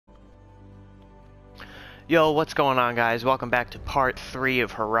Yo, what's going on, guys? Welcome back to part 3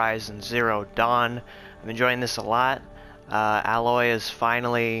 of Horizon Zero Dawn. I'm enjoying this a lot. Aloy is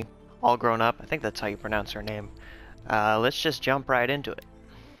finally all grown up. I think that's how you pronounce her name. Let's just jump right into it.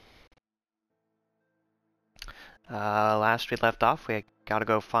 Last we left off, we gotta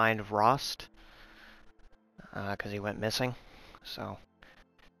go find Rost, because he went missing. So,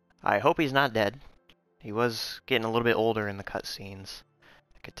 I hope he's not dead. He was getting a little bit older in the cutscenes.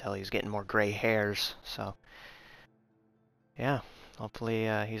 I could tell he was getting more gray hairs, so... yeah, hopefully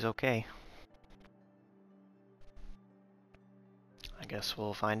he's okay. I guess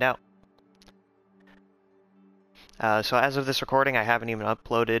we'll find out. So as of this recording, I haven't even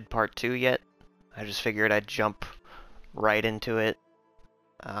uploaded part 2 yet. I just figured I'd jump right into it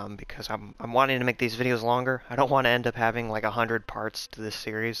because I'm wanting to make these videos longer. I don't want to end up having like 100 parts to this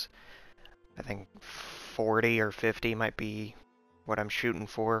series. I think 40 or 50 might be what I'm shooting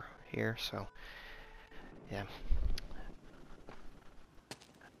for here, so yeah.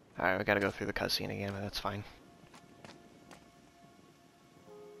 Alright, we gotta go through the cutscene again, but that's fine.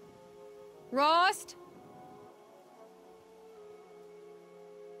 Rost?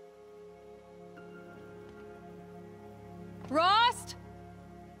 Rost?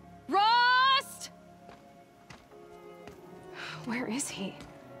 Rost? Where is he?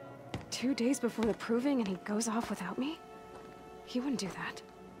 2 days before the proving and he goes off without me? He wouldn't do that.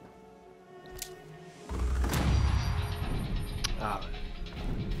 Oh.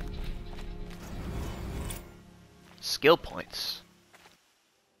 Skill points.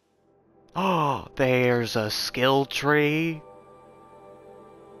 Oh, there's a skill tree.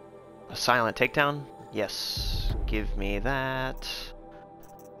 A silent takedown? Yes. Give me that.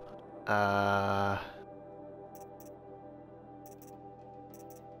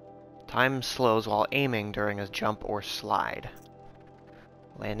 Time slows while aiming during a jump or slide.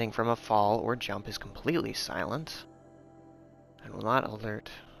 Landing from a fall or jump is completely silent and will not alert.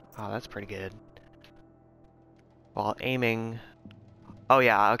 Oh, that's pretty good. While aiming... oh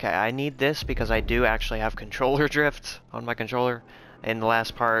yeah, okay, I need this because I do actually have controller drift on my controller. In the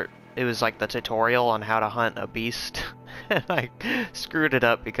last part, it was like the tutorial on how to hunt a beast. And I screwed it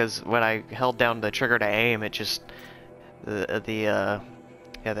up because when I held down the trigger to aim, it just... the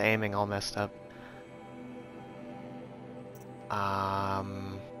aiming all messed up.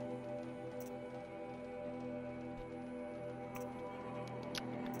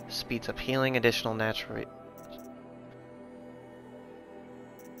 Speeds up healing, additional natural...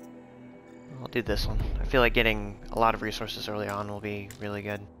 I'll do this one. I feel like getting a lot of resources early on will be really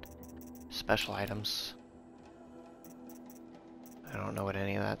good. Special items. I don't know what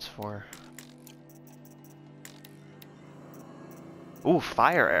any of that's for. Ooh,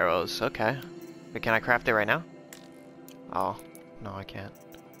 fire arrows. Okay. But can I craft it right now? Oh, no, I can't.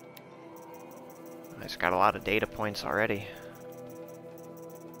 I just got a lot of data points already.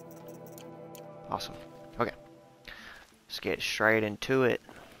 Awesome. Okay. Let's get straight into it.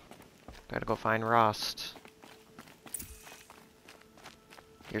 Gotta go find Rost.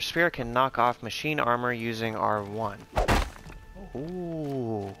 Your spear can knock off machine armor using R1.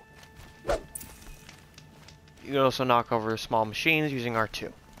 Ooh. You can also knock over small machines using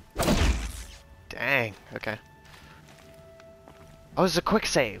R2. Dang, okay. Oh, it's a quick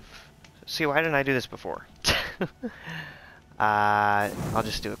save. See, why didn't I do this before? I'll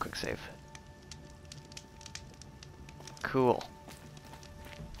just do a quick save. Cool.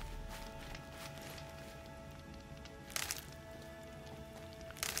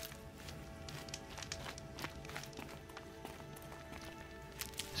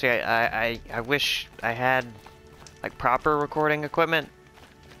 See, I wish I had like proper recording equipment.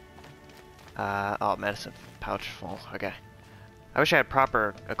 Oh, medicine pouch full. Okay. I wish I had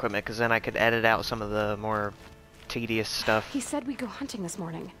proper equipment because then I could edit out some of the more tedious stuff. He said we'd go hunting this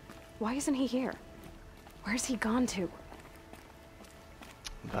morning. Why isn't he here? Where's he gone to?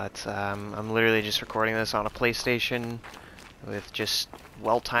 But I'm literally just recording this on a PlayStation with just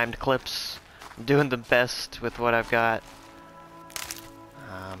well-timed clips. I'm doing the best with what I've got.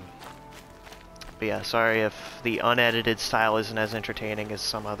 But yeah, sorry if the unedited style isn't as entertaining as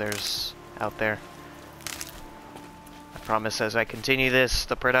some others out there. I promise as I continue this,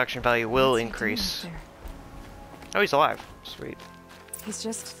 the production value will increase. Oh, he's alive. Sweet. He's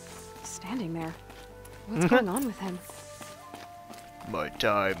just standing there. What's going on with him? My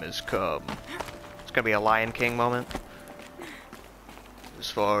time has come. It's gonna be a Lion King moment. As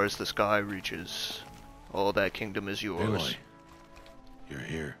far as the sky reaches, all that kingdom is yours. Aloy, you're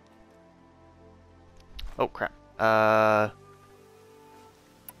here. Oh crap.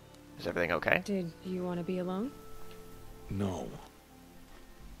 Is everything okay? Did you want to be alone? No.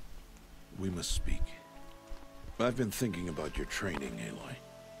 We must speak. I've been thinking about your training, Aloy.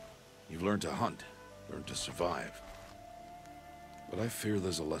 You've learned to hunt, learned to survive. But I fear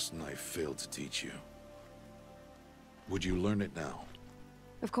there's a lesson I failed to teach you. Would you learn it now?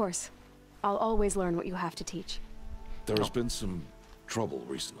 Of course. I'll always learn what you have to teach. There has been some trouble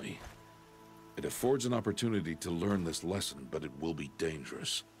recently. It affords an opportunity to learn this lesson, but it will be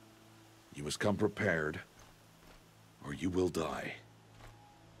dangerous. You must come prepared, or you will die.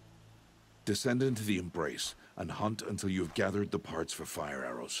 Descend into the Embrace and hunt until you have gathered the parts for fire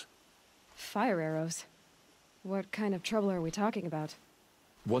arrows. Fire arrows? What kind of trouble are we talking about?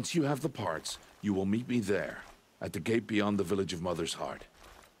 Once you have the parts, you will meet me there, at the gate beyond the village of Mother's Heart.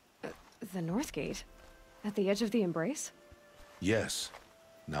 The North Gate? At the edge of the Embrace? Yes.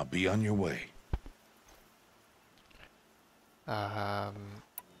 Now be on your way.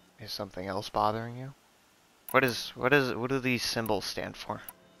 Is something else bothering you? What do these symbols stand for?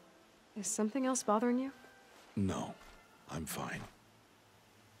 Is something else bothering you? No, I'm fine.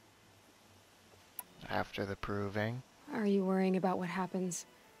 After the proving. Are you worrying about what happens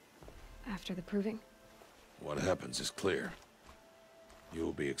after the proving? What happens is clear. You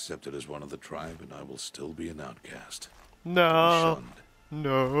will be accepted as one of the tribe, and I will still be an outcast. No. Shunned.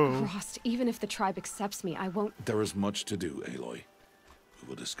 No. Rost, even if the tribe accepts me, I won't... There is much to do, Aloy. We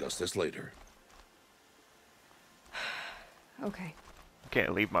will discuss this later. Okay.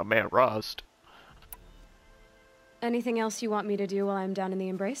 Can't leave my man Rost. Anything else you want me to do while I'm down in the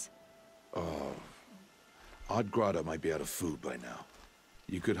Embrace? Odd Grotto might be out of food by now.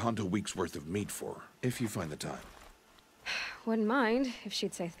 You could hunt a week's worth of meat for her, if you find the time. Wouldn't mind if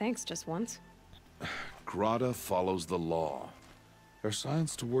she'd say thanks just once. Grotto follows the law. Her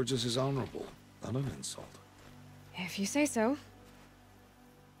silence towards us is honorable, not an insult. If you say so.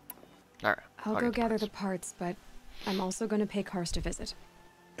 Alright. I'll go gather the parts, but I'm also going to pay Karst a visit.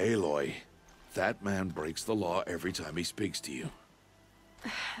 Aloy, that man breaks the law every time he speaks to you.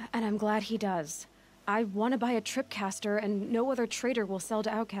 And I'm glad he does. I want to buy a tripcaster, and no other trader will sell to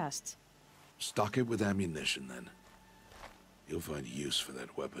outcasts. Stock it with ammunition, then. You'll find use for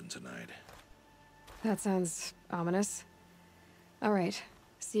that weapon tonight. That sounds ominous. All right.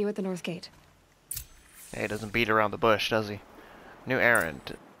 See you at the North Gate. Hey, he doesn't beat around the bush, does he? New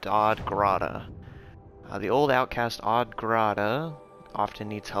errand. Odd Grotto. The old outcast Odd Grotto often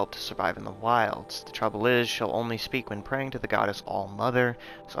needs help to survive in the wilds. The trouble is, she'll only speak when praying to the goddess All-Mother,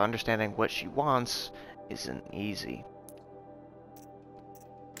 so understanding what she wants isn't easy.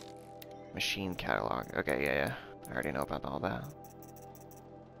 Machine catalog. Okay, yeah. I already know about all that.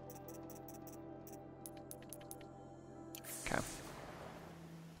 Okay.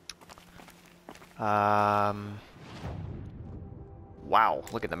 Wow,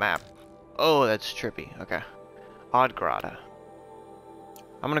 look at the map. Oh, that's trippy. Okay. Odd Grotto.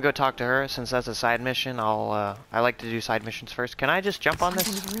 I'm gonna go talk to her since that's a side mission. I like to do side missions first. Can I just jump on this?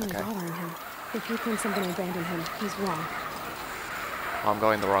 Something's really bothering him. If he thinks I'm gonna abandon him, he's wrong. Oh, I'm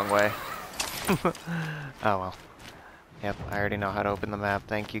going the wrong way. Oh well. Yep, I already know how to open the map.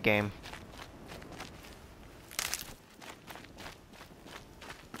 Thank you, game.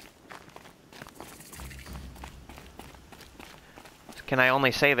 Can I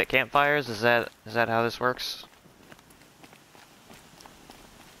only save at campfires? Is that how this works?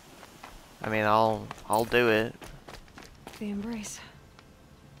 I mean, I'll do it. The Embrace.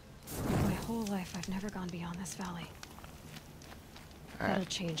 My whole life, I've never gone beyond this valley. That'll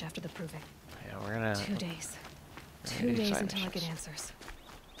change after the proving. Yeah, we're gonna... 2 days. 2 days until I get answers.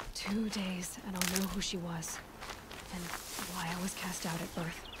 2 days, and I'll know who she was. And why I was cast out at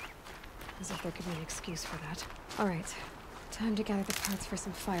birth. As if there could be an excuse for that. Alright. Time to gather the parts for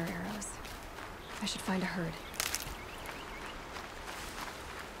some fire arrows. I should find a herd.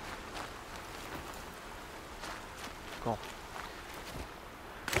 Cool.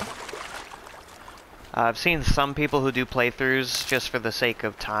 I've seen some people who do playthroughs just for the sake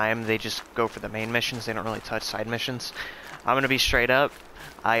of time. They just go for the main missions. They don't really touch side missions. I'm gonna be straight up.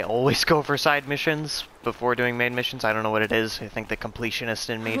 I always go for side missions before doing main missions. I don't know what it is. I think the completionist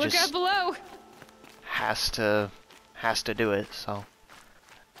in me Look just out below! has to do it. So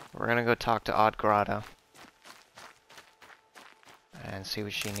we're gonna go talk to Odd Grotto and see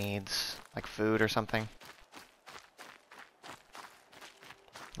what she needs, like food or something.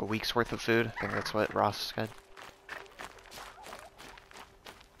 A week's worth of food. I think that's what Ross said.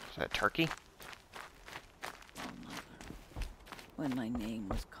 Is that turkey? Oh, Mother, when my name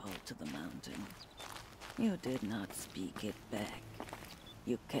was called to the mountain, you did not speak it back.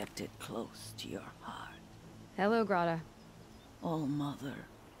 You kept it close to your heart. Hello, Grotto. Oh, Mother,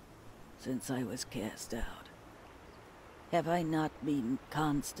 since I was cast out, have I not been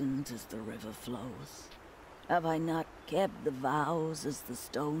constant as the river flows? Have I not kept the vows as the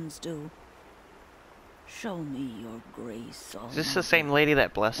stones do? Show me your grace, Is this the same lady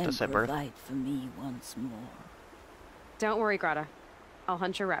that blessed and us at birth? provide for me once more. Don't worry, Greta. I'll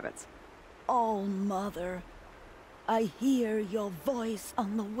hunt your rabbits. Oh, Mother, I hear your voice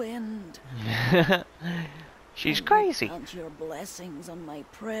on the wind. She's I crazy. count your blessings on my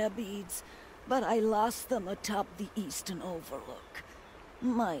prayer beads, but I lost them atop the eastern overlook.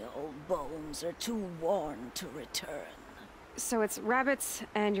 My old bones are too worn to return. So it's rabbits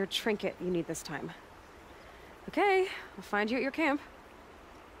and your trinket you need this time. Okay, I'll find you at your camp.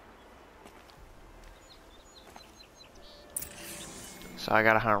 So I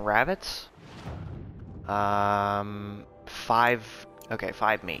gotta hunt rabbits. 5. Okay,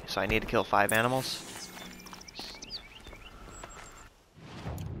 5 meat. So I need to kill 5 animals.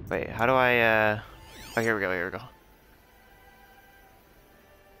 Wait, how do I? Oh, here we go. Here we go.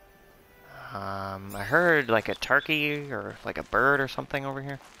 I heard like a turkey or like a bird or something over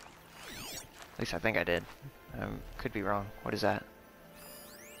here. At least I think I did. Could be wrong. What is that?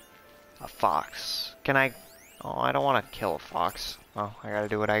 A fox. Can I? Oh, I don't want to kill a fox. Well, I gotta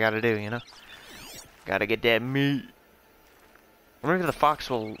do what I gotta do, you know? Gotta get that meat. I wonder if the fox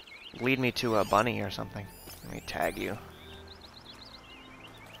will lead me to a bunny or something. Let me tag you.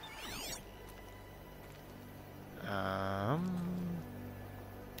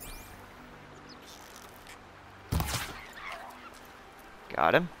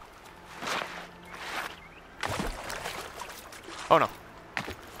 Got him. Oh no.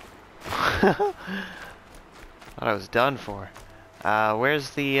 Thought I was done for. Where's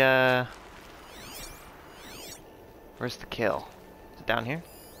the kill? Is it down here?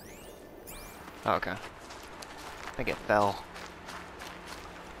 Oh, okay. I think it fell.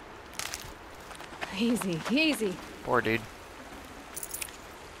 Easy, easy. Poor dude.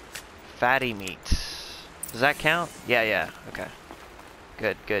 Fatty meat. Does that count? Yeah, yeah. Okay.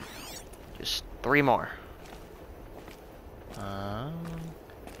 Good, good. Just 3 more.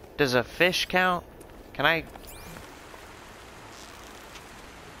 Does a fish count? Can I?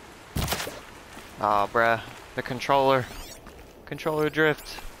 Oh, bruh. The controller. Controller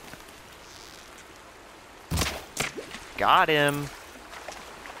drift. Got him.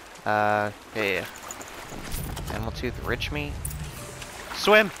 Yeah. Animal tooth, rich meat.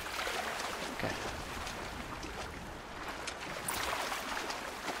 Swim! Okay.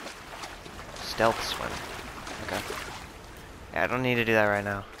 Stealth swim. Okay. Yeah, I don't need to do that right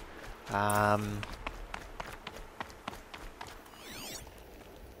now.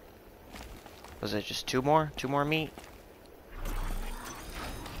 Was it just 2 more? 2 more meat?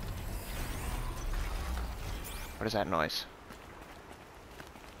 What is that noise?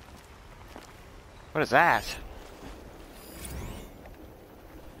 What is that?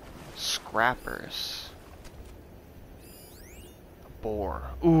 Scrappers. A boar.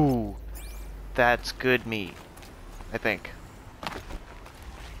 Ooh. That's good meat. I think.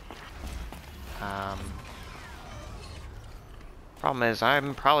 Problem is,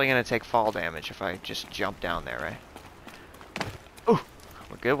 I'm probably gonna take fall damage if I just jump down there, right? Ooh!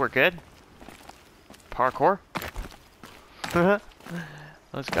 We're good, we're good. Parkour.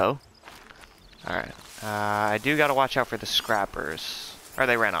 Let's go. Alright. I do gotta watch out for the scrappers. Or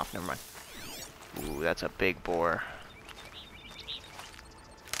they ran off, never mind. Ooh, that's a big boar.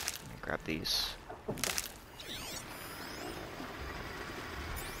 Let me grab these.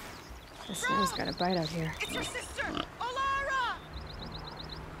 The snow's got a bite out here. It's your sister, Olara!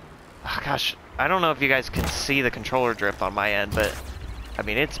 Oh, gosh, I don't know if you guys can see the controller drift on my end, but I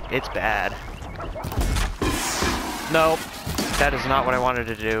mean it's bad. Nope, that is not what I wanted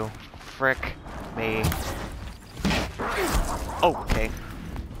to do. Frick me. Oh, okay.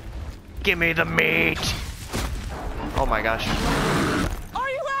 Give me the meat! Oh my gosh. Are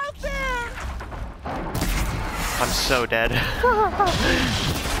you out there? I'm so dead.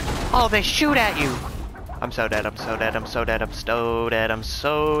 Oh, they shoot at you! I'm so dead, I'm so dead, I'm so dead, I'm so dead, I'm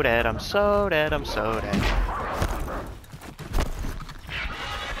so dead, I'm so dead, I'm so dead.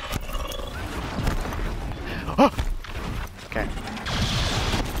 Oh! Okay.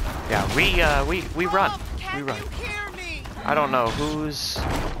 Yeah, we run. We run. You hear me? I don't know who's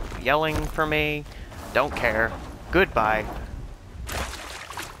yelling for me. Don't care. Goodbye.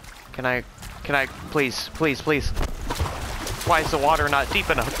 Can I, please, please, please. Why is the water not deep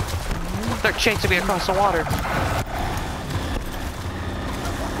enough? They're chasing me across the water.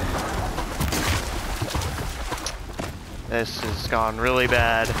 This has gone really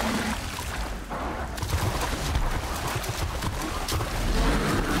bad.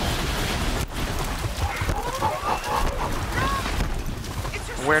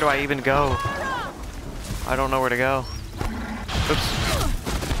 Where do I even go? I don't know where to go. Oops.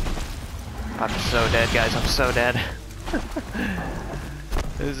 I'm so dead, guys. I'm so dead.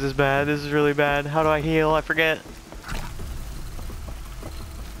 This is bad. This is really bad. How do I heal? I forget.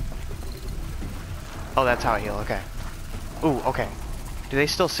 Oh, that's how I heal. Okay. Ooh, okay. Do they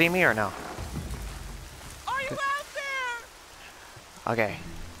still see me or no? Are you out there? Okay.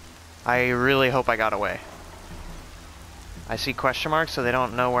 I really hope I got away. I see question marks, so they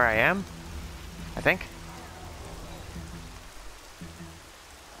don't know where I am. I think.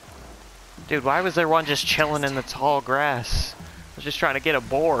 Dude, why was there one just chilling in the tall grass? I was just trying to get a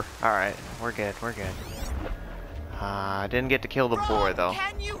boar. Alright, we're good, we're good. I didn't get to kill the boar, though.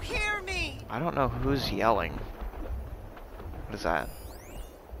 Can you hear me? I don't know who's yelling. What is that?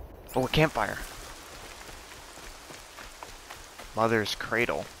 Oh, a campfire. Mother's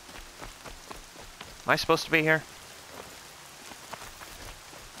cradle. Am I supposed to be here?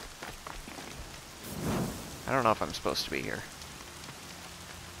 I don't know if I'm supposed to be here.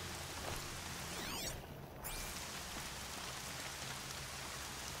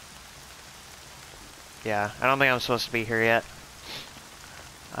 Yeah, I don't think I'm supposed to be here yet.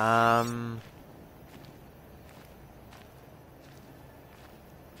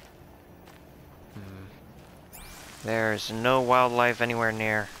 There's no wildlife anywhere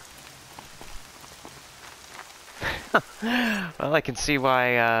near. Well, I can see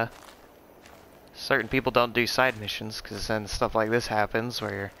why certain people don't do side missions, because then stuff like this happens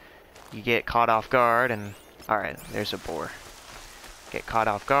where you get caught off guard and... Alright, there's a boar. Get caught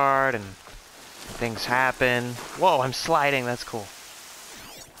off guard and things happen. Whoa, I'm sliding, that's cool.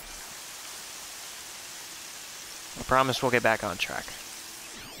 I promise we'll get back on track.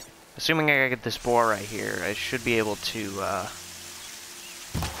 Assuming I get this boar right here, I should be able to,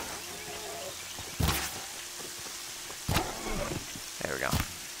 there we go.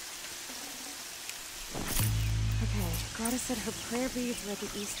 Okay, Grata said her prayer beads were at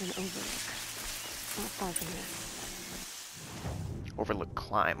the eastern overlook. Not far from here. Overlook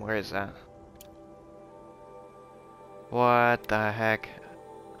climb, where is that? What the heck?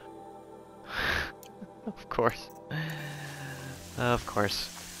 Of course. Of course.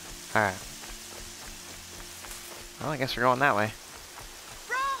 Alright. Well, I guess we're going that way.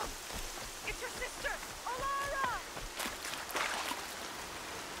 Bro! It's your sister, Alara!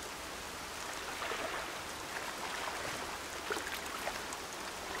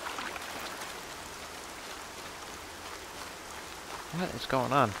 What is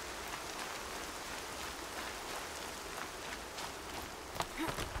going on?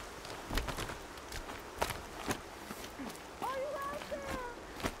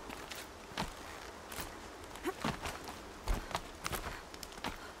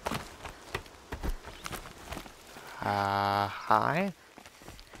 Hi?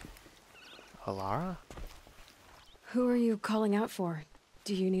 Alara? Who are you calling out for?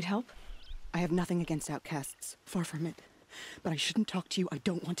 Do you need help? I have nothing against outcasts. Far from it. But I shouldn't talk to you. I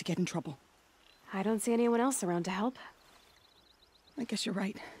don't want to get in trouble. I don't see anyone else around to help. I guess you're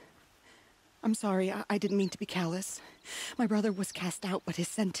right. I'm sorry. I didn't mean to be callous. My brother was cast out, but his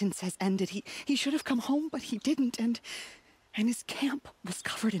sentence has ended. He should have come home, but he didn't, and his camp was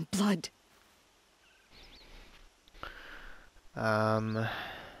covered in blood. Covered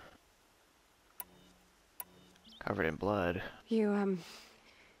in blood. You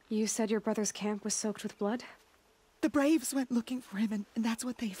said your brother's camp was soaked with blood? The Braves went looking for him, and that's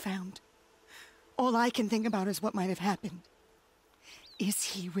what they found. All I can think about is what might have happened. Is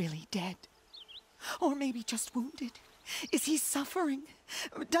he really dead? Or maybe just wounded? Is he suffering?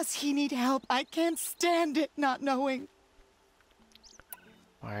 Does he need help? I can't stand it not knowing.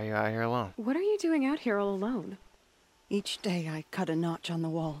 Why are you out here alone? What are you doing out here all alone? Each day I cut a notch on the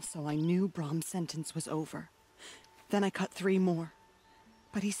wall, so I knew Brahm's sentence was over. Then I cut 3 more,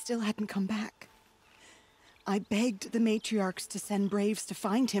 but he still hadn't come back. I begged the matriarchs to send Braves to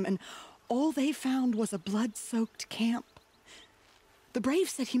find him, and all they found was a blood-soaked camp. The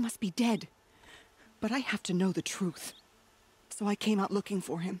Braves said he must be dead, but I have to know the truth. So I came out looking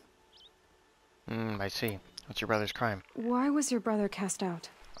for him. I see. What's your brother's crime? Why was your brother cast out?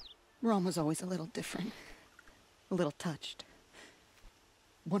 Brahm was always a little different. A little touched.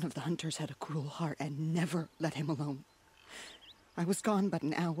 One of the hunters had a cruel heart and never let him alone. I was gone but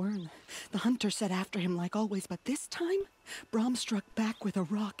an hour, and the hunter set after him like always, but this time, Brahm struck back with a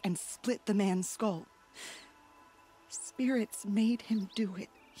rock and split the man's skull. Spirits made him do it,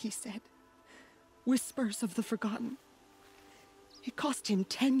 he said. Whispers of the forgotten. It cost him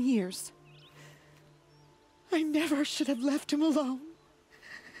 10 years. I never should have left him alone.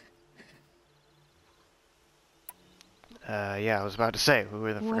 Yeah, I was about to say, who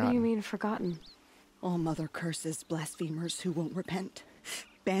were the forgotten? What do you mean, forgotten? All Mother curses blasphemers who won't repent,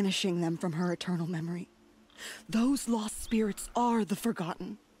 banishing them from her eternal memory. Those lost spirits are the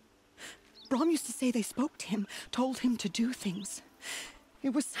forgotten. Brom used to say they spoke to him, told him to do things.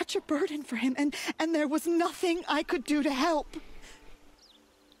 It was such a burden for him, and there was nothing I could do to help.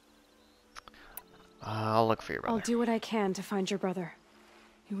 I'll look for your brother. I'll do what I can to find your brother.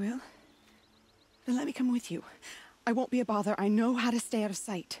 You will? Then let me come with you. I won't be a bother. I know how to stay out of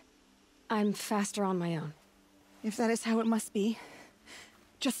sight. I'm faster on my own. If that is how it must be,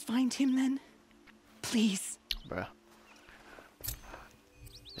 just find him then. Please. Bruh.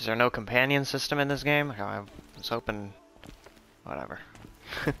 Is there no companion system in this game? I was hoping... Whatever.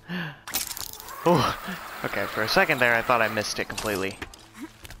 Ooh. Okay, for a second there I thought I missed it completely.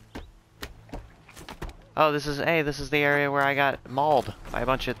 Oh, this is the area where I got mauled by a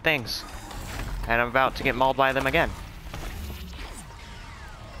bunch of things. And I'm about to get mauled by them again.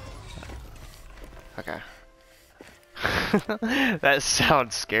 Okay. That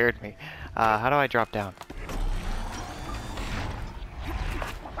sound scared me. How do I drop down?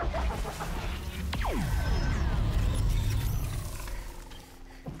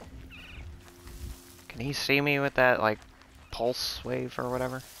 Can he see me with that, like, pulse wave or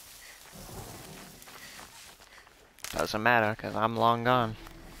whatever? Doesn't matter, because I'm long gone.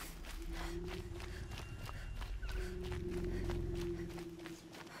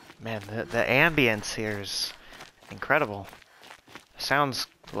 Man, the ambience here is incredible. Sounds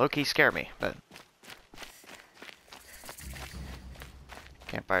low-key scare me, but...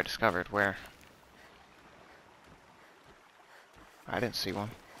 Campfire discovered. Where? I didn't see one.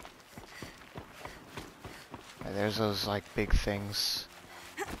 Okay, there's those, like, big things.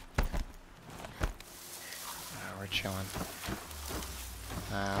 We're chilling.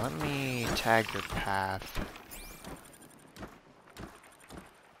 Let me tag your path.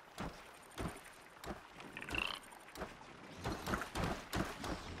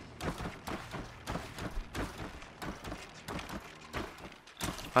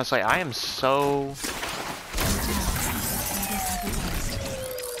 Honestly, I am so...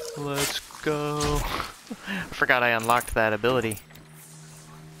 Let's go. I forgot I unlocked that ability.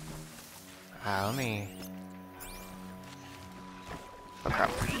 Let me... Oh,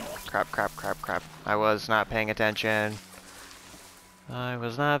 crap. I was not paying attention.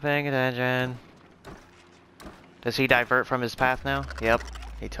 Does he divert from his path now? Yep,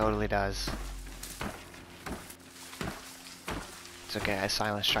 he totally does. It's okay, I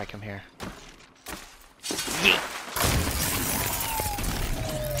silent strike him here. Yeet!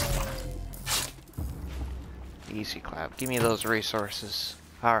 Easy clap. Give me those resources.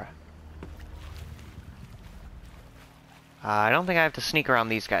 Alright. I don't think I have to sneak around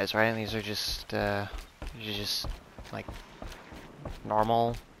these guys, right? These are just like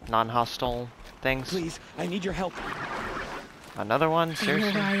normal, non-hostile things. Please, I need your help. Another one? Seriously?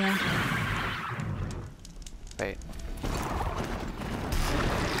 I know where I am. Wait.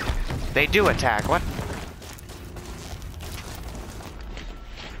 They do attack. What?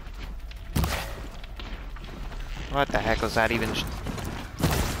 What the heck was that even?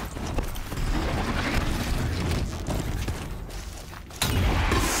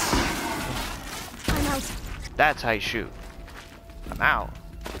 I'm out. That's how you shoot. I'm out.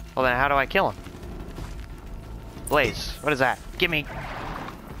 Well then, how do I kill him? Blaze, what is that? Gimme.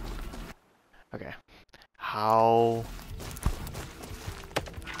 Okay. How?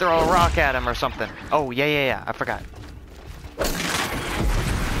 Throw a rock at him or something. Oh yeah. I forgot.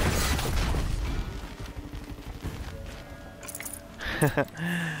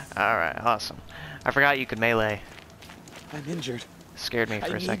 Alright, awesome. I forgot you could melee. I'm injured. Scared me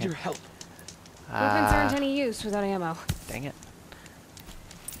for a second. I need your help. Weapons aren't any use without ammo. Dang it.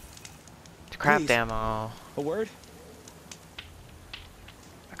 Crap Please. ammo. A word?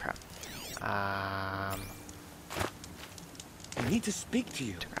 Oh, crap. I need to speak to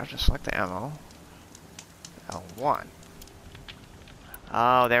you. I'll just select the ammo. L1.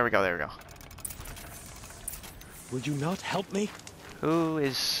 Oh, there we go. Will you not help me? Who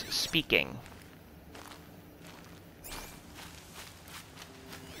is speaking?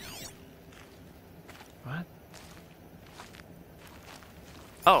 What?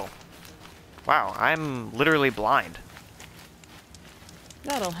 Oh. Wow, I'm literally blind.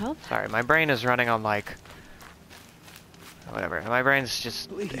 That'll help. Sorry, my brain is running on like... Whatever, my brain's just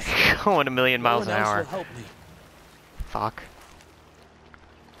Please. going a million miles No an one else hour. will help me. Fuck.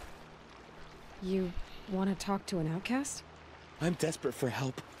 You want to talk to an outcast? I'm desperate for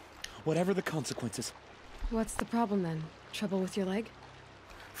help. Whatever the consequences. What's the problem then? Trouble with your leg?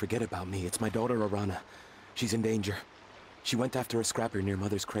 Forget about me. It's my daughter, Arana. She's in danger. She went after a scrapper near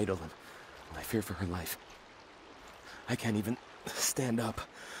Mother's cradle, and I fear for her life. I can't even stand up,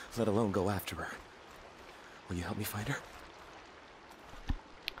 let alone go after her. Will you help me find her?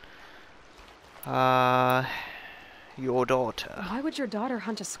 Your daughter. Why would your daughter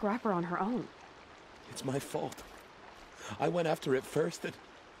hunt a scrapper on her own? It's my fault. I went after it first and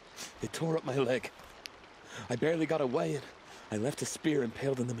it tore up my leg. I barely got away and I left a spear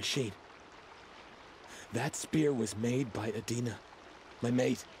impaled in the machine. That spear was made by Adina, my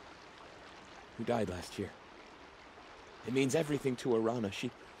mate, who died last year. It means everything to Arana.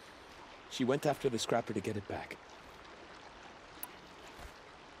 She went after the scrapper to get it back.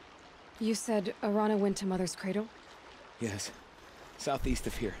 You said Arana went to Mother's cradle? Yes, southeast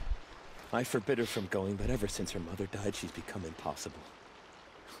of here. I forbid her from going, but ever since her mother died, she's become impossible.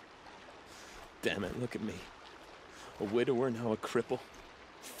 Damn it, look at me. A widower, now a cripple.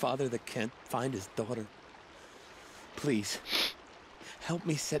 Father that can't find his daughter. Please, help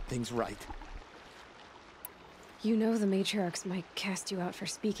me set things right. You know the matriarchs might cast you out for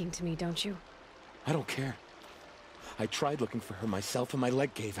speaking to me, don't you? I don't care. I tried looking for her myself and my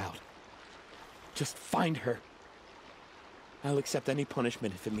leg gave out. Just find her. I'll accept any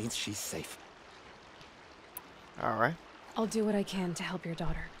punishment if it means she's safe. All right. I'll do what I can to help your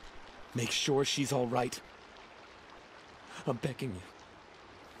daughter. Make sure she's all right. I'm begging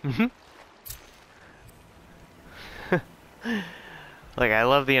you. Like, I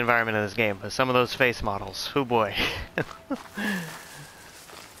love the environment of this game, but some of those face models, oh boy.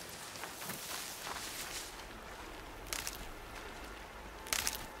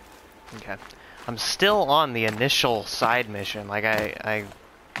 Okay. I'm still on the initial side mission. Like, I'm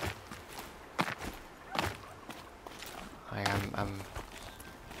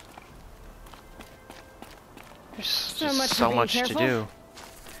there's just so much to do.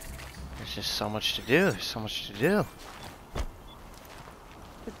 There's just so much to do. There's so much to do.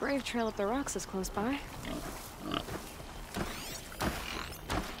 The Brave Trail up the rocks is close by.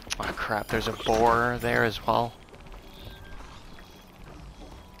 Oh crap, there's a boar there as well.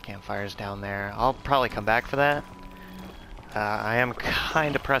 Campfire's down there. I'll probably come back for that. I am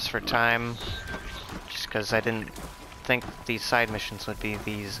kind of pressed for time, just because I didn't think these side missions would be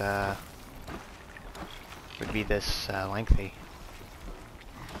this lengthy.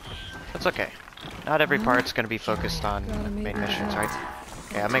 That's okay. Not every part's going to be focused on main missions, right?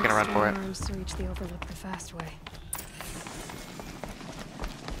 Yeah, I'm making a run for it. To reach the overlook the fast way.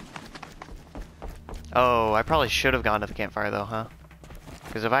 Oh, I probably should have gone to the campfire though, huh?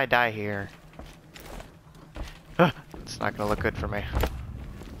 Because if I die here, it's not gonna look good for me.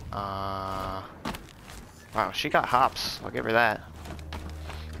 Wow, she got hops. I'll give her that.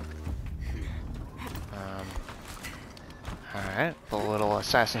 Alright, a little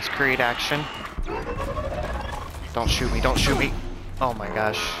Assassin's Creed action. Don't shoot me, don't shoot me. Oh my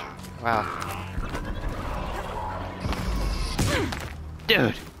gosh. Wow.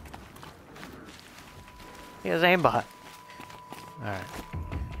 Dude! He has aimbot. Alright.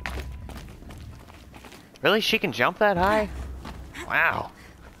 Really? She can jump that high? Wow.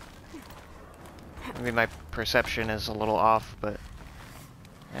 Maybe my perception is a little off, but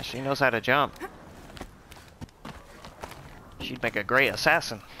yeah, she knows how to jump. She'd make a great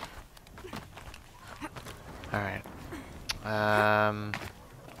assassin. Alright. Yeah,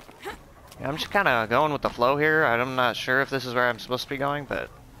 I'm just kind of going with the flow here. I'm not sure if this is where I'm supposed to be going,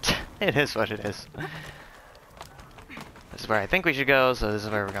 but it is what it is. This is where I think we should go, so this is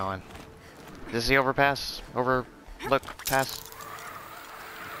where we're going. Is this the overpass? Overlook pass?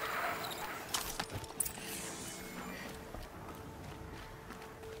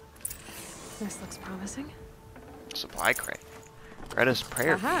 This looks promising. Supply crate. Greta's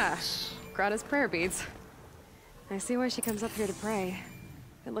prayer Aha! beads. Greta's prayer beads. I see why she comes up here to pray.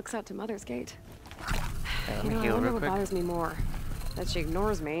 It looks out to Mother's Gate. Okay, let You me know, I heal wonder real what quick. bothers me more. That she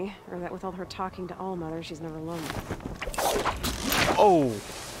ignores me, or that with all her talking to all mothers, she's never lonely. Oh!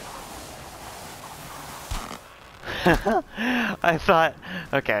 I thought,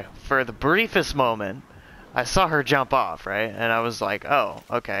 okay, for the briefest moment, I saw her jump off, right? And I was like, oh,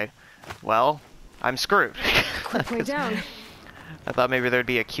 okay, well, I'm screwed. Quick way down. I thought maybe there'd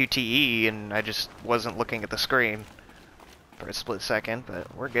be a QTE and I just wasn't looking at the screen for a split second,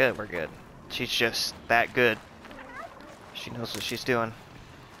 but we're good, we're good. She's just that good. She knows what she's doing.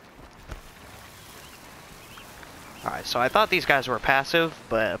 Alright, so I thought these guys were passive,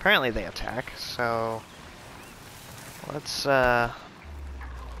 but apparently they attack, so let's go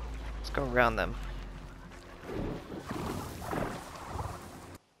around them.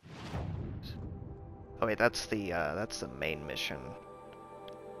 Oh wait, that's the main mission.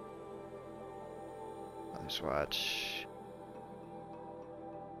 Let's watch.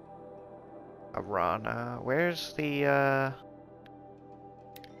 Arana. Where's the,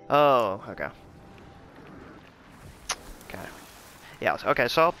 Oh, okay. Okay. Yeah, okay,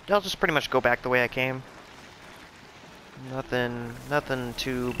 so I'll just pretty much go back the way I came. Nothing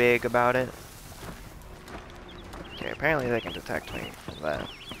too big about it. Okay, apparently they can detect me from that.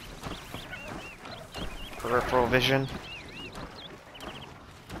 Peripheral vision.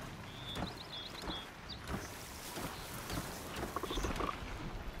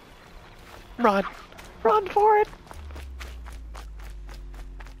 Run! Run for it!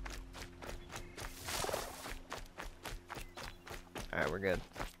 Alright, we're good.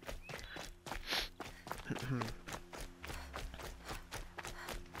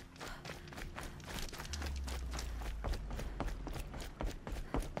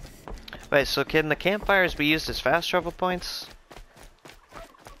 Wait, so can the campfires be used as fast travel points?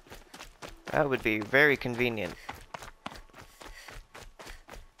 That would be very convenient.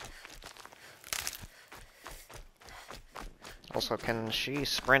 Also, can she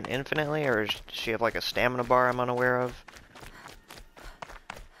sprint infinitely, or does she have like a stamina bar I'm unaware of?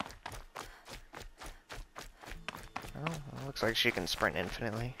 Oh, well, looks like she can sprint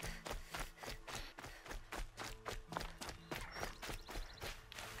infinitely.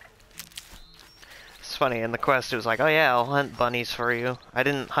 It's funny, in the quest it was like, oh yeah, I'll hunt bunnies for you. I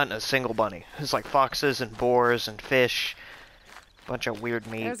didn't hunt a single bunny. It was like foxes and boars and fish. Bunch of weird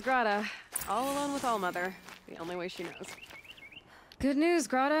meat. There's Grata, all alone with Allmother, the only way she knows. Good news,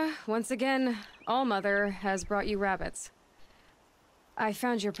 Grata. Once again, Allmother has brought you rabbits. I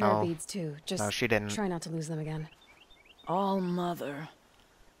found your prayer beads too. Just no, she didn't. Try not to lose them again. All-Mother,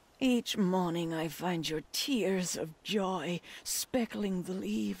 each morning I find your tears of joy speckling the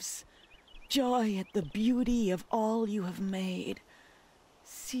leaves. Joy at the beauty of all you have made.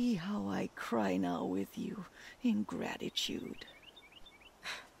 See how I cry now with you in gratitude.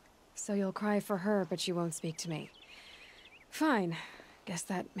 So you'll cry for her, but you won't speak to me. Fine. Guess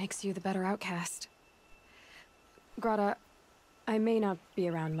that makes you the better outcast. Grata, I may not be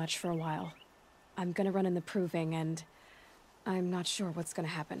around much for a while. I'm gonna run in the proving, and I'm not sure what's gonna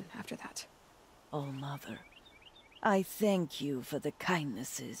happen after that. All-Mother, I thank you for the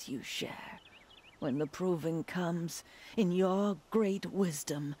kindnesses you share. When the proving comes, in your great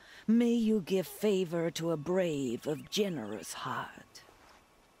wisdom, may you give favor to a brave of generous heart.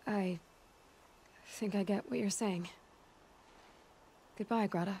 I think I get what you're saying. Goodbye,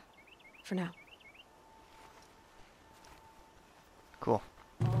 Grata. For now. Cool.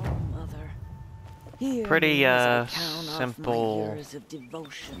 All-Mother, here Pretty, as I count simple. off my years of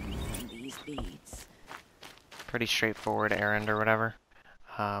devotion from these beads. Pretty straightforward errand or whatever.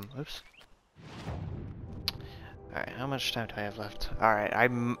 Oops. Alright, how much time do I have left? Alright, I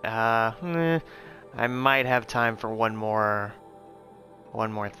might have time for one more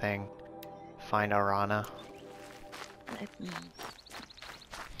thing. Find Arana.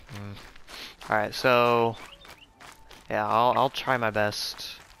 Alright, so yeah, I'll try my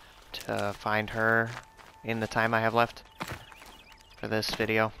best to find her in the time I have left for this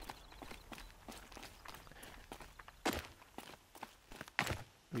video.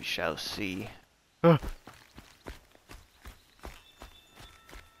 We shall see. Alright.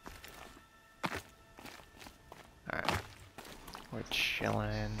 We're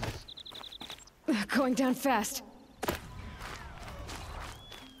chilling. Going down fast.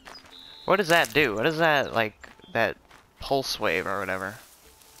 What does that do? What is that, like, that pulse wave or whatever?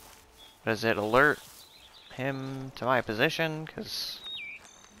 Does it alert him to my position? Because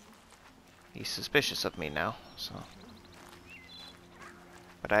he's suspicious of me now, so.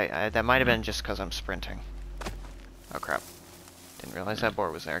 But that might have been just because I'm sprinting. Oh crap. Didn't realize that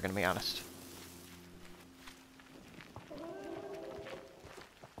board was there, gonna be honest.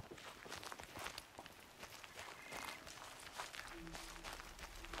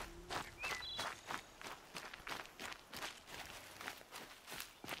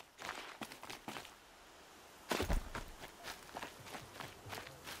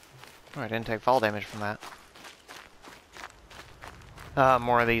 Oh, I didn't take fall damage from that.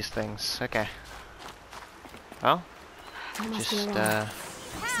 More of these things. Okay. Well, That must just, be Aloy.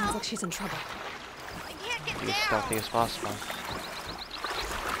 Sounds like she's in trouble. I can't get be as down. stealthy as possible.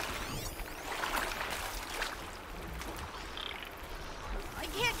 I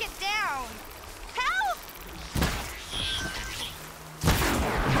can't get down. Help!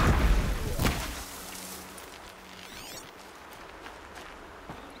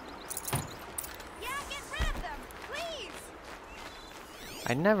 Yeah, get rid of them, please.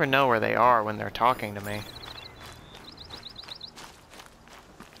 I never know where they are when they're talking to me.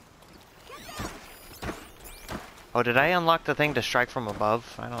 Oh, did I unlock the thing to strike from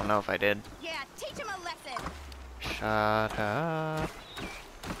above? I don't know if I did. Yeah, teach him a lesson. Shut up.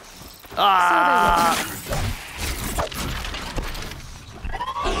 Ah!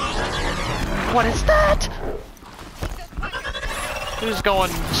 What is that? Who's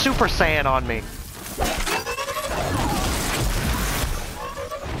going Super Saiyan on me?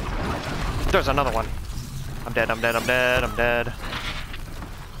 There's another one. I'm dead, I'm dead, I'm dead, I'm dead.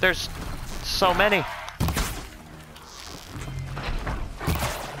 There's so many.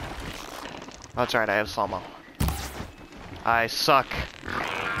 That's right, I have slow-mo. I suck.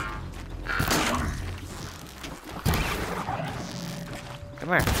 Come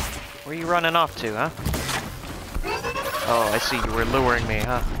here. Where are you running off to, huh? Oh, I see, you were luring me,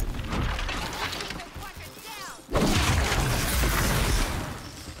 huh?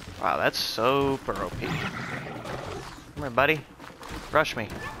 Wow, that's super OP. Come here, buddy. Rush me.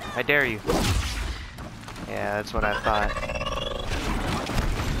 I dare you. Yeah, that's what I thought.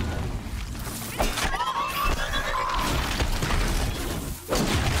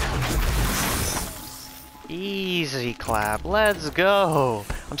 Easy clap. Let's go.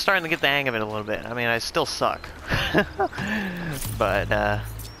 I'm starting to get the hang of it a little bit. I mean, I still suck. But,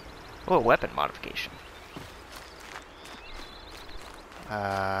 oh, weapon modification.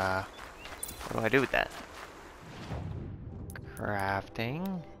 What do I do with that?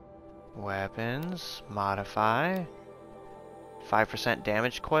 Crafting. Weapons. Modify. 5%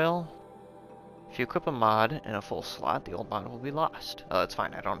 damage coil. If you equip a mod in a full slot, the old mod will be lost. Oh, that's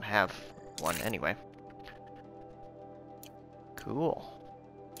fine. I don't have one anyway. Cool.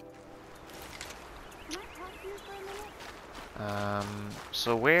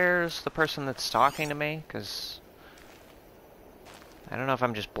 So where's the person that's talking to me? Because I don't know if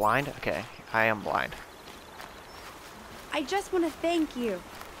I'm just blind. Okay, I am blind. I just want to thank you.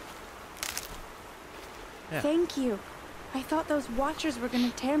 Yeah. Thank you. I thought those Watchers were going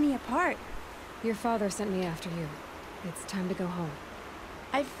to tear me apart. Your father sent me after you. It's time to go home.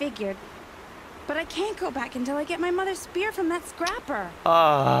 I figured. But I can't go back until I get my mother's spear from that scrapper.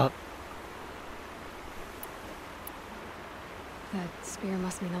 That spear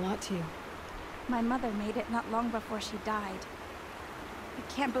must mean a lot to you. My mother made it not long before she died. I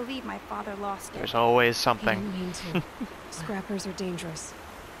can't believe my father lost it. There's always He something. didn't mean to. Scrappers are dangerous.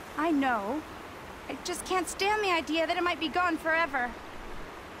 I know. I just can't stand the idea that it might be gone forever.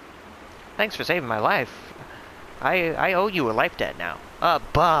 Thanks for saving my life. I owe you a life debt now.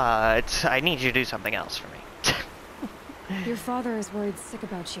 But I need you to do something else for me. Your father is worried sick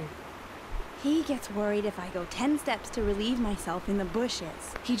about you. He gets worried if I go 10 steps to relieve myself in the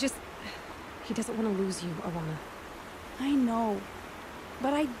bushes. He doesn't want to lose you, Alana. I know.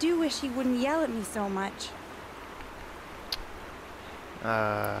 But I do wish he wouldn't yell at me so much.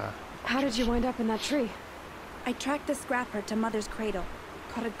 How did you wind up in that tree? I tracked the scrapper to Mother's cradle.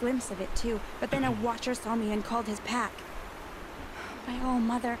 Caught a glimpse of it too, but then a Watcher saw me and called his pack. By all,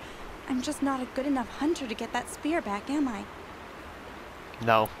 Mother, I'm just not a good enough hunter to get that spear back, am I?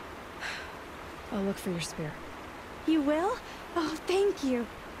 No. I'll look for your spear. You will? Oh, thank you.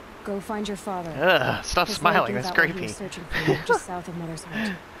 Go find your father. Ugh, stop His smiling, leg that's gave out while he creepy. was searching for you, just south of Mother's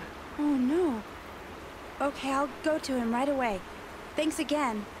Heart. Oh, no. Okay, I'll go to him right away. Thanks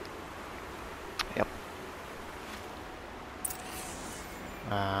again. Yep.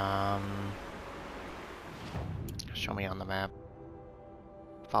 Show me on the map.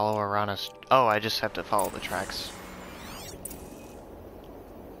 Follow Arana's... Oh, I just have to follow the tracks.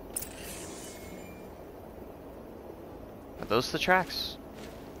 Are those the tracks?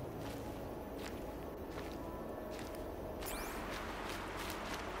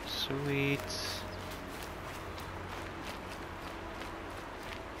 Sweet.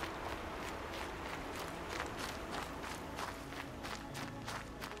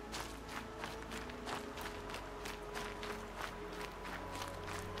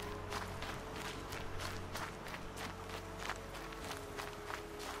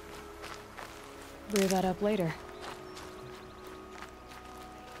 Rear that up later.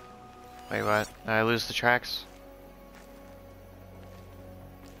 Wait, what? Did I lose the tracks?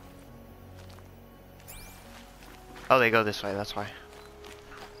 Oh, they go this way, that's why.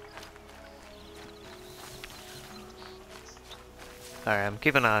 Alright, I'm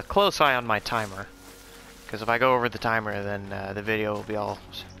keeping a close eye on my timer. Because if I go over the timer, then the video will be all...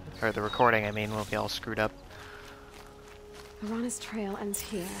 Or the recording, I mean, will be all screwed up. Arana's trail ends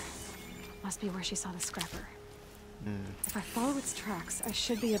here. Must be where she saw the scrapper. If I follow its tracks, I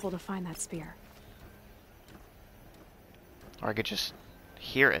should be able to find that spear. Or I could just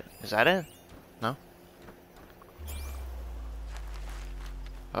hear it. Is that it? No?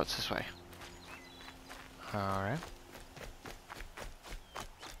 Oh, it's this way. Alright.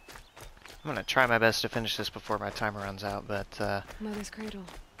 I'm gonna try my best to finish this before my timer runs out, but Mother's cradle.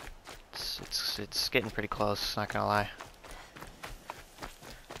 it's getting pretty close, not gonna lie.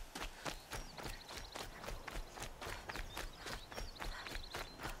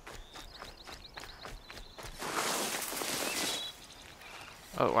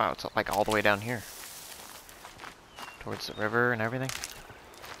 Oh wow, it's like all the way down here. Towards the river and everything.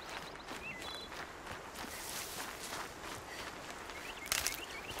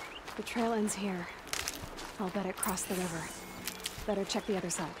 The trail ends here. I'll bet it crossed the river. Better check the other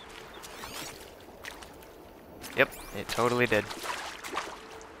side. Yep, it totally did.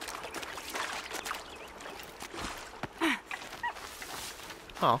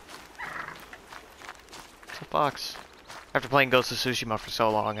 Oh. It's a fox. After playing Ghost of Tsushima for so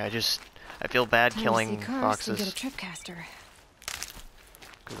long, I feel bad killing foxes. Get a tripcaster.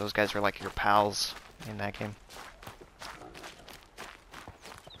 Because those guys are like your pals in that game.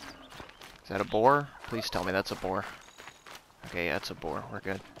 Is that a boar? Please tell me that's a boar. Okay, yeah, it's a boar. We're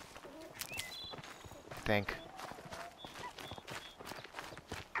good. I think.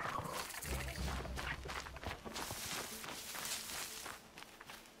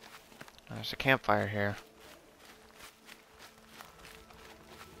 There's a campfire here.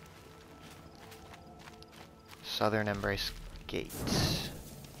 Southern Embrace Gate.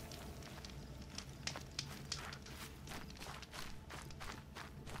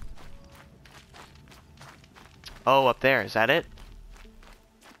 Oh, up there. Is that it?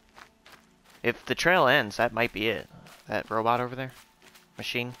 If the trail ends, that might be it. That robot over there?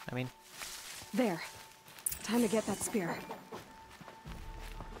 Machine, I mean. There. Time to get that spear.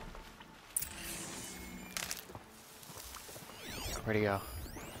 Where'd he go?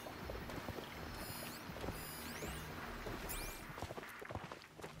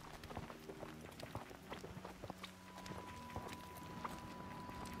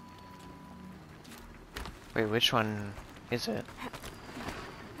 Wait, which one is it?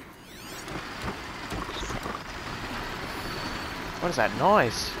 What is that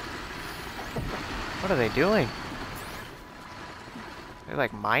noise? What are they doing? They're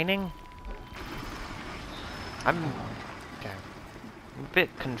like mining? I'm a bit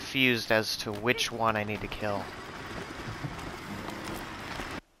confused as to which one I need to kill.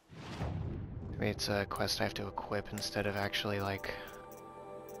 Maybe it's a quest I have to equip instead of actually like...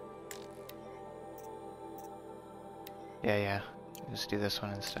 Yeah. Just do this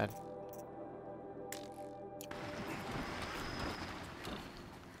one instead.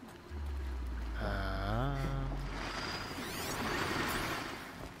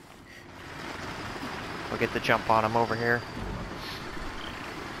 We'll get the jump on him over here.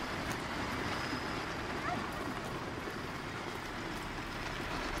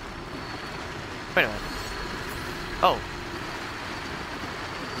 Wait a minute. Oh.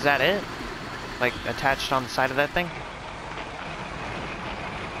 Is that it? Like, attached on the side of that thing?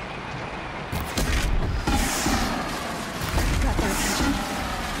 Got their attention.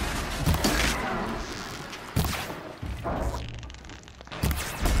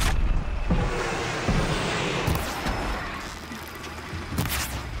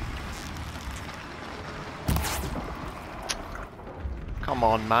 Come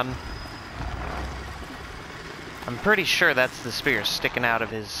on, man. I'm pretty sure that's the spear sticking out of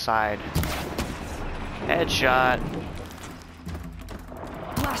his side. Headshot.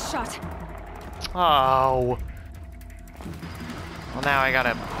 Last shot. Oh. Well, now I got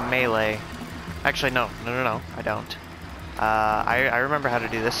a melee. Actually, no, I don't. I remember how to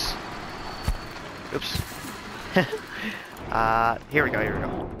do this. Oops. Here we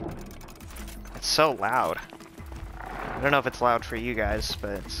go. It's so loud. I don't know if it's loud for you guys,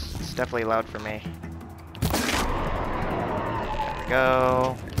 but it's definitely loud for me. There we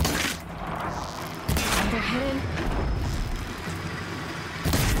go. They're hidden.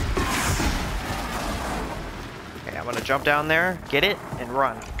 Okay, I'm gonna jump down there, get it, and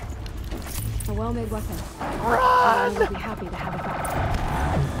run. A well-made weapon. Run! We'll be happy to have it back.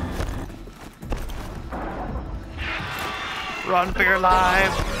 Run for your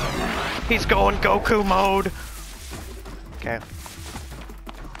life! He's going Goku mode! Okay.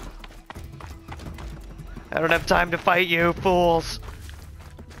 I don't have time to fight you, fools!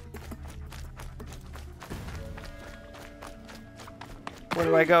 Where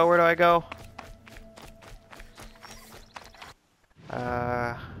do I go?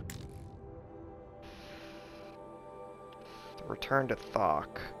 Return to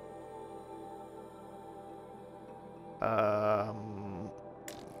Thok.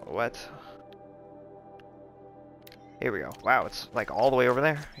 What? Here we go. Wow, it's like all the way over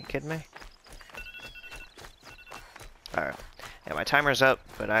there. Are you kidding me? Alright. Yeah, my timer's up,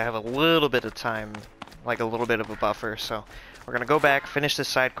 but I have a little bit of time, like a little bit of a buffer, so we're gonna go back, finish this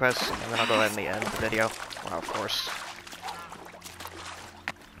side quest, and then I'll go ahead and end the video. Well, of course.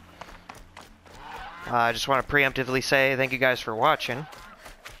 I just want to preemptively say thank you guys for watching.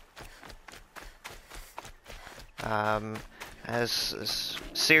 This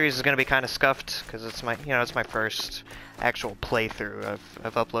series is going to be kind of scuffed because it's my, it's my first actual playthrough.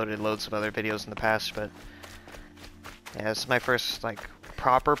 I've uploaded loads of other videos in the past, but yeah, it's my first like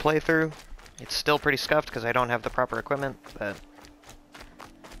proper playthrough. It's still pretty scuffed because I don't have the proper equipment, but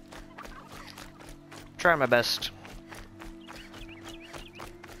I'm trying my best.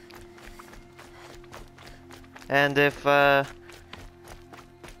 And if the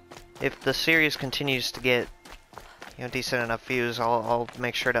series continues to get decent enough views, I'll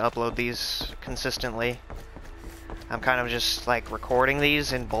make sure to upload these consistently. I'm kind of just like recording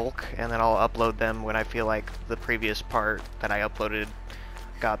these in bulk, and then I'll upload them when I feel like the previous part that I uploaded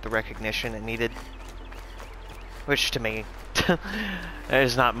got the recognition it needed. Which to me,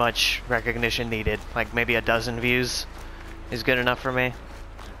 there's not much recognition needed. Like maybe a dozen views is good enough for me.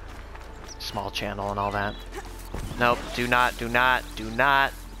 Small channel and all that. Nope, do not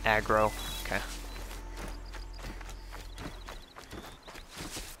aggro. Okay.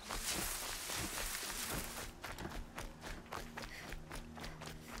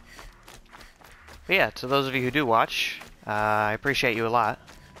 But yeah, to those of you who do watch, I appreciate you a lot.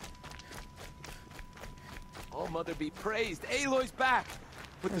 Oh, Mother be praised! Aloy's back!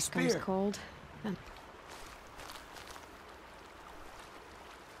 With the spear! Comes cold. And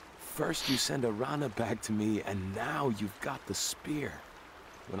first you send Arana back to me, and now you've got the spear.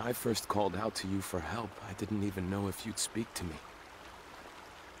 When I first called out to you for help, I didn't even know if you'd speak to me.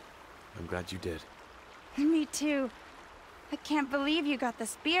 I'm glad you did. Me too. I can't believe you got the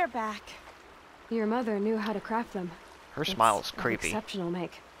spear back. your mother knew how to craft them. Her It's smile's an creepy. Exceptional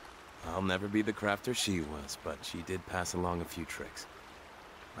make. I'll never be the crafter she was, but she did pass along a few tricks.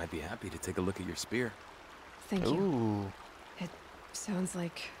 I'd be happy to take a look at your spear. Thank you. Ooh. It sounds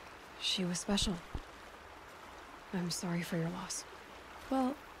like she was special. I'm sorry for your loss.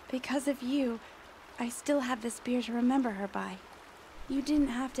 Well, because of you, I still have the spear to remember her by. You didn't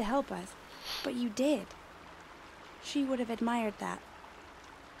have to help us, but you did. She would have admired that.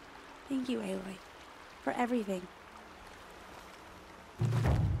 Thank you, Aloy, for everything.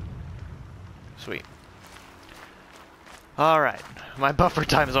 Sweet. Alright, my buffer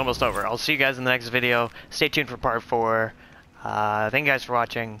time is almost over. I'll see you guys in the next video. Stay tuned for part 4. Thank you guys for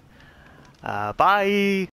watching. Bye!